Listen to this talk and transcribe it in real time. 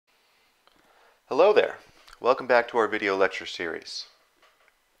Hello there. Welcome back to our video lecture series.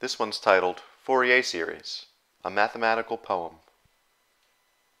 This one's titled Fourier Series, a Mathematical Poem.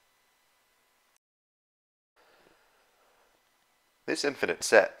 This infinite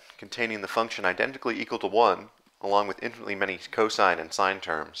set, containing the function identically equal to 1, along with infinitely many cosine and sine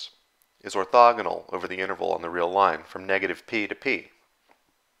terms, is orthogonal over the interval on the real line from negative p to p.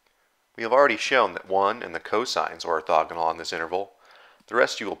 We have already shown that 1 and the cosines are orthogonal on this interval. The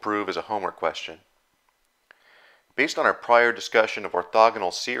rest you will prove is a homework question. Based on our prior discussion of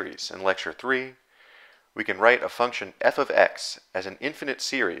orthogonal series in Lecture 3, we can write a function f of x as an infinite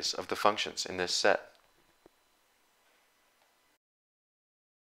series of the functions in this set.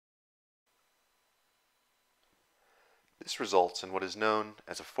 This results in what is known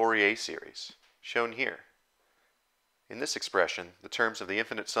as a Fourier series, shown here. In this expression, the terms of the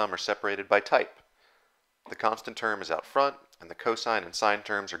infinite sum are separated by type. The constant term is out front, and the cosine and sine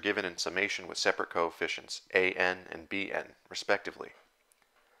terms are given in summation with separate coefficients, an and bn, respectively.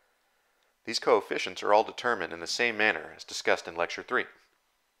 These coefficients are all determined in the same manner as discussed in Lecture 3.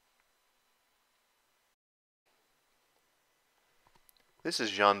 This is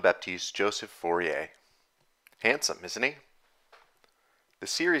Jean-Baptiste Joseph Fourier. Handsome, isn't he? The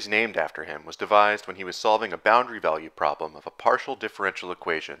series named after him was devised when he was solving a boundary value problem of a partial differential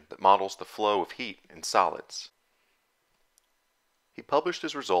equation that models the flow of heat in solids. He published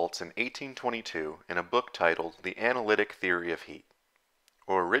his results in 1822 in a book titled The Analytic Theory of Heat,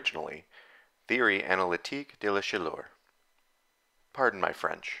 or originally, Théorie analytique de la chaleur. Pardon my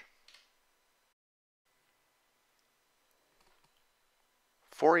French.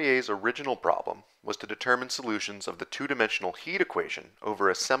 Fourier's original problem was to determine solutions of the two-dimensional heat equation over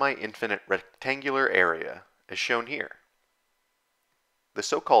a semi-infinite rectangular area, as shown here. The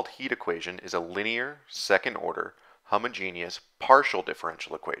so-called heat equation is a linear, second-order, homogeneous partial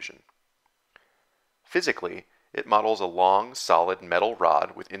differential equation. Physically, it models a long, solid metal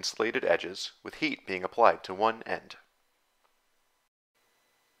rod with insulated edges, with heat being applied to one end.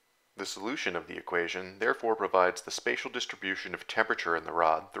 The solution of the equation therefore provides the spatial distribution of temperature in the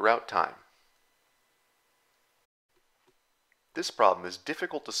rod throughout time. This problem is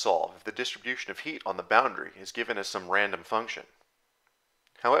difficult to solve if the distribution of heat on the boundary is given as some random function.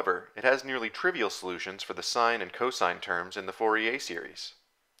 However, it has nearly trivial solutions for the sine and cosine terms in the Fourier series.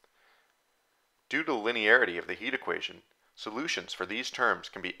 Due to the linearity of the heat equation, solutions for these terms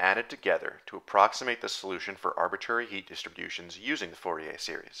can be added together to approximate the solution for arbitrary heat distributions using the Fourier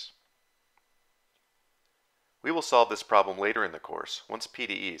series. We will solve this problem later in the course once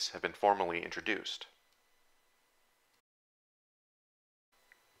PDEs have been formally introduced.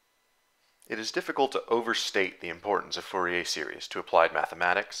 It is difficult to overstate the importance of Fourier series to applied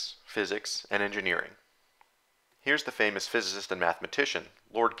mathematics, physics, and engineering. Here's the famous physicist and mathematician,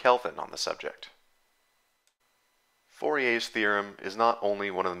 Lord Kelvin, on the subject. Fourier's theorem is not only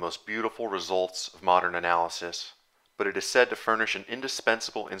one of the most beautiful results of modern analysis, but it is said to furnish an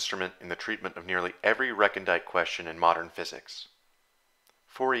indispensable instrument in the treatment of nearly every recondite question in modern physics.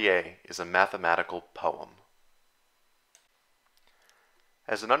 Fourier is a mathematical poem.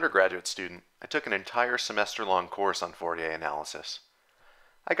 As an undergraduate student, I took an entire semester-long course on Fourier analysis.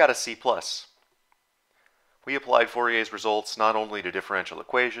 I got a C+. We applied Fourier's results not only to differential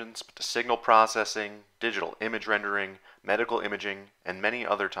equations, but to signal processing, digital image rendering, medical imaging, and many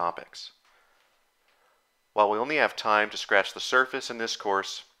other topics. While we only have time to scratch the surface in this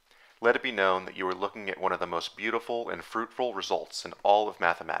course, let it be known that you are looking at one of the most beautiful and fruitful results in all of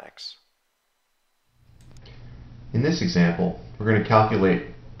mathematics. In this example, we're going to calculate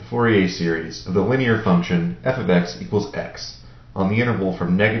the Fourier series of the linear function f of x equals x on the interval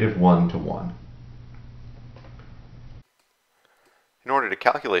from -1 to 1. In order to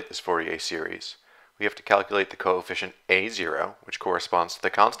calculate this Fourier series, we have to calculate the coefficient a0, which corresponds to the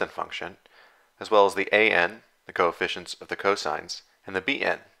constant function, as well as the an, the coefficients of the cosines, and the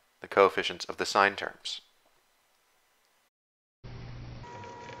bn, the coefficients of the sine terms.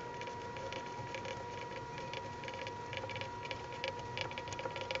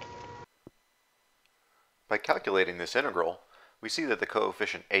 By calculating this integral, we see that the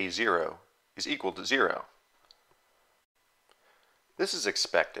coefficient a0 is equal to 0. This is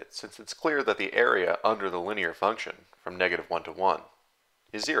expected since it's clear that the area under the linear function from -1 to 1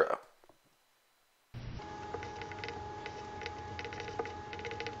 is 0.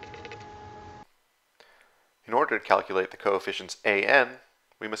 In order to calculate the coefficients an,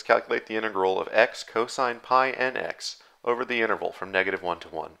 we must calculate the integral of x cosine pi nx over the interval from -1 to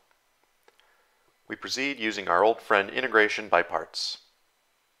 1. We proceed using our old friend integration by parts.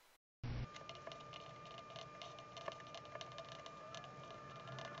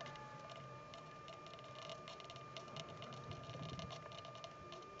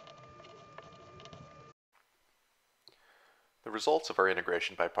 The results of our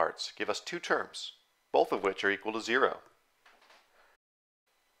integration by parts give us two terms, both of which are equal to 0.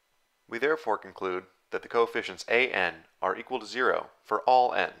 We therefore conclude that the coefficients a(n) are equal to 0 for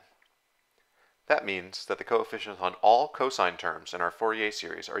all n. That means that the coefficients on all cosine terms in our Fourier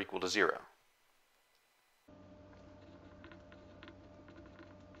series are equal to 0.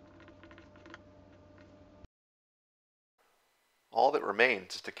 All that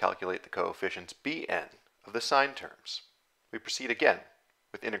remains is to calculate the coefficients bn of the sine terms. We proceed again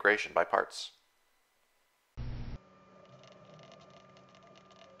with integration by parts.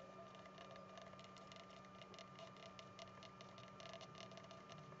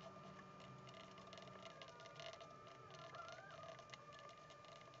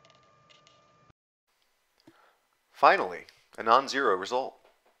 Finally, a non-zero result.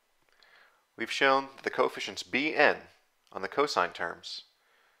 We've shown that the coefficients bn on the cosine terms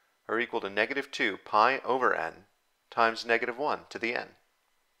are equal to negative 2 pi over n times negative 1 to the n.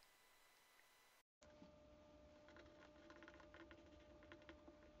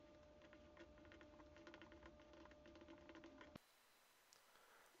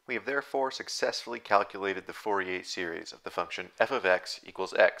 We have therefore successfully calculated the Fourier series of the function f of x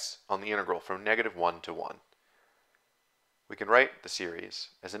equals x on the integral from negative 1 to 1. We can write the series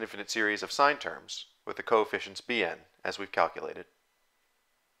as an infinite series of sine terms with the coefficients bn as we've calculated.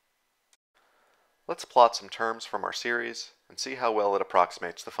 Let's plot some terms from our series and see how well it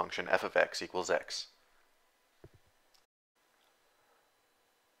approximates the function f of x equals x.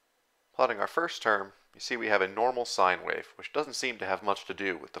 Plotting our first term, you see we have a normal sine wave, which doesn't seem to have much to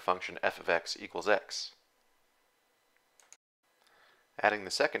do with the function f of x equals x. Adding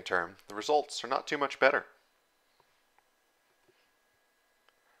the second term, the results are not too much better.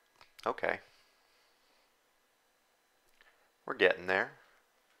 Okay. We're getting there.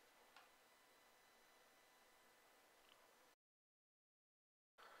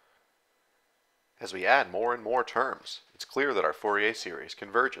 As we add more and more terms, it's clear that our Fourier series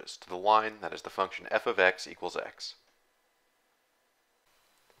converges to the line that is the function f of x equals x.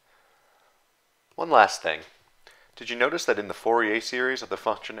 One last thing. Did you notice that in the Fourier series of the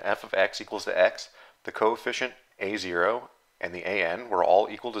function f of x equals to x, the coefficient a0 and the an were all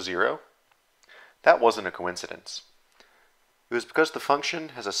equal to 0? That wasn't a coincidence. It was because the function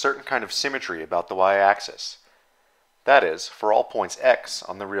has a certain kind of symmetry about the y-axis. That is, for all points x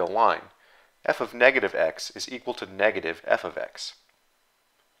on the real line, f of negative x is equal to negative f of x.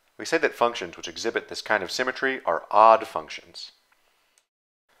 We say that functions which exhibit this kind of symmetry are odd functions.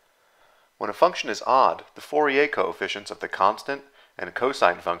 When a function is odd, the Fourier coefficients of the constant and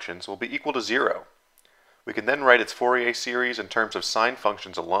cosine functions will be equal to 0. We can then write its Fourier series in terms of sine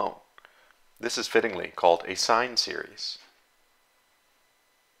functions alone. This is fittingly called a sine series.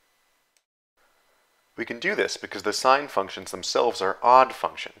 We can do this because the sine functions themselves are odd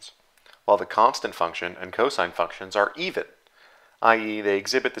functions, while the constant function and cosine functions are even, i.e. they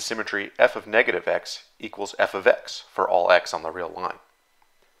exhibit the symmetry f of negative x equals f of x for all x on the real line.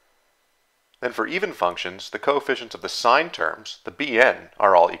 Then for even functions, the coefficients of the sine terms, the bn,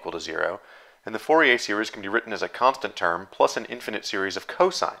 are all equal to 0, and the Fourier series can be written as a constant term plus an infinite series of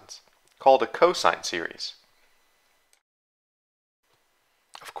cosines, called a cosine series.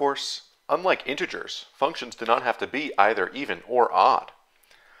 Of course, unlike integers, functions do not have to be either even or odd.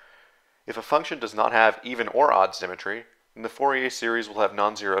 If a function does not have even or odd symmetry, then the Fourier series will have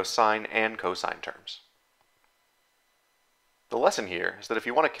non-zero sine and cosine terms. The lesson here is that if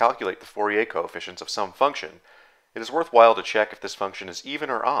you want to calculate the Fourier coefficients of some function, it is worthwhile to check if this function is even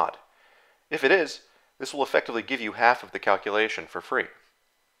or odd. If it is, this will effectively give you half of the calculation for free.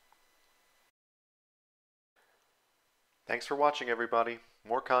 Thanks for watching, everybody.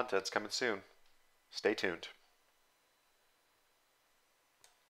 More content's coming soon. Stay tuned.